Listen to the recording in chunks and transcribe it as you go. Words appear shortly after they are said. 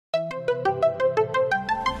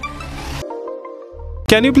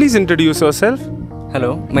Can you please introduce yourself? Hello,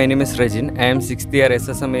 my name is Regin. I am 6th year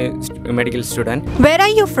SSMA medical student. Where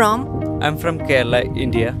are you from? I am from Kerala,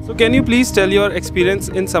 India. So can you please tell your experience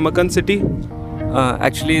in Samarkand city?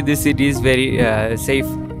 Actually, this city is very safe.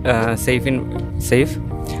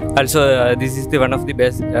 Also, this is one of the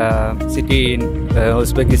best city in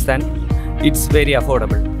Uzbekistan. It's very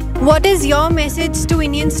affordable. What is your message to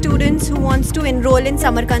Indian students who wants to enroll in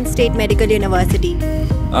Samarkand State Medical University?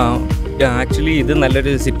 Actually, this is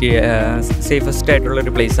a city, safest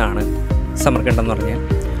place. Samarkand എന്ന് പറഞ്ഞാൽ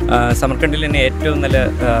സമർക്കണ്ടിൽ തന്നെ ഏറ്റവും നല്ല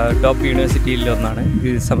top യൂണിവേഴ്സിറ്റിയിൽ ഒന്നാണ് ഈ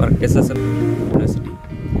SSM university.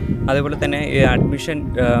 അതേപോലെ തന്നെ ഈ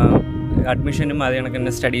അഡ്മിഷനും അതേ കണക്ക്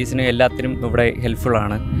തന്നെ സ്റ്റഡീസിനും എല്ലാത്തിനും ഇവിടെ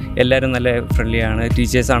ഹെൽപ്ഫുള്ളാണ്. എല്ലാവരും നല്ല ഫ്രണ്ട്ലിയാണ്.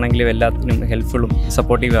 ടീച്ചേഴ്സ് ആണെങ്കിലും എല്ലാത്തിനും ഹെൽപ്ഫുള്ളും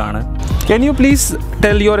സപ്പോർട്ടീവാണ്. Can you please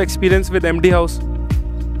tell your experience with mdhouse?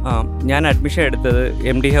 ഞാൻ അഡ്മിഷൻ എടുത്തത്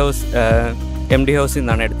mdhouse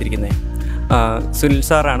നിന്നാണ് എടുത്തിരിക്കുന്നത്. സുനിൽ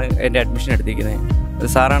സാറാണ് എൻ്റെ അഡ്മിഷൻ എടുത്തിരിക്കുന്നത്.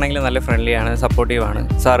 സാറാണെങ്കിലും നല്ല ഫ്രണ്ട്ലിയാണ്, സപ്പോർട്ടീവാണ്.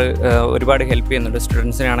 സാറ് ഒരുപാട് ഹെൽപ്പ് ചെയ്യുന്നുണ്ട്.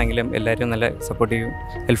 സ്റ്റുഡൻസിനാണെങ്കിലും എല്ലാവരും നല്ല സപ്പോർട്ടീവും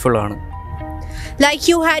ഹെൽപ്ഫുള്ളുമാണ്. Like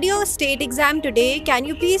you had your state exam today, can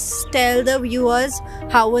you please tell the viewers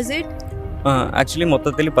how was it? Actually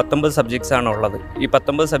മൊത്തത്തിൽ 19 സബ്ജക്ട്സ് ആണ് ഉള്ളത്. ഈ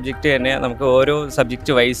 19 സബ്ജക്റ്റ് തന്നെ നമുക്ക് ഓരോ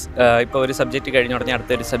സബ്ജക്റ്റ് വൈസ് ഇപ്പോൾ ഒരു സബ്ജക്റ്റ് കഴിഞ്ഞ ഉടനെ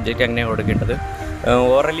അടുത്തൊരു സബ്ജക്റ്റ് അങ്ങനെ കൊടുക്കേണ്ടത്.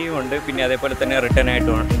 ഓറലിയും ഉണ്ട്, പിന്നെ അതേപോലെ തന്നെ റിട്ടേൺ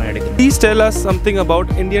ആയിട്ടുമാണ് എടുക്കുന്നത്. Please tell us something about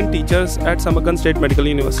Indian teachers at Samarkand State Medical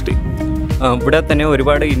University. ഇവിടെ തന്നെ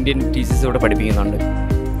ഒരുപാട് ഇന്ത്യൻ ടീച്ചേഴ്സ് ഇവിടെ പഠിപ്പിക്കുന്നുണ്ട്.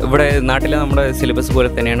 ഇവിടെ നാട്ടിലെ നമ്മുടെ സിലബസ് പോലെ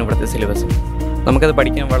തന്നെയാണ് ഇവിടുത്തെ സിലബസ്. നമുക്കത്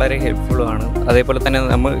പഠിക്കാൻ വളരെ ഹെൽപ്ഫുള്ളുമാണ്. അതേപോലെ തന്നെ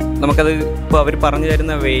നമുക്കത് ഇപ്പോൾ അവർ പറഞ്ഞു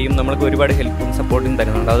തരുന്ന വേയും നമ്മൾക്ക് ഒരുപാട് ഹെൽപ്പും സപ്പോർട്ടും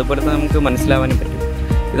തരുന്നുണ്ട്. അതുപോലെ തന്നെ നമുക്ക് മനസ്സിലാവാനും പറ്റും,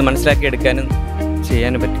 ഇത് മനസ്സിലാക്കി എടുക്കാനും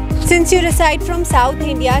ചെയ്യാനും പറ്റും. Since you reside from South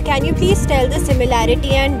India, can you please tell the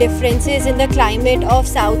similarity and differences in the climate of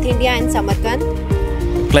South India and Samarkand?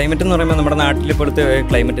 Climate എന്ന് പറയുമ്പോൾ നമ്മുടെ നാട്ടിലെ പോലത്തെ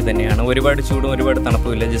ക്ലൈമറ്റ് തന്നെയാണ്. ഒരുപാട് ചൂടും ഒരുപാട്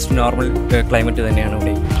തണുപ്പുമില്ല, ജസ്റ്റ് നോർമൽ ക്ലൈമറ്റ് തന്നെയാണ്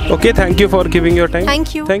ഇവിടെ. Okay, thank you for giving your time.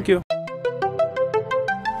 Thank you. Thank you.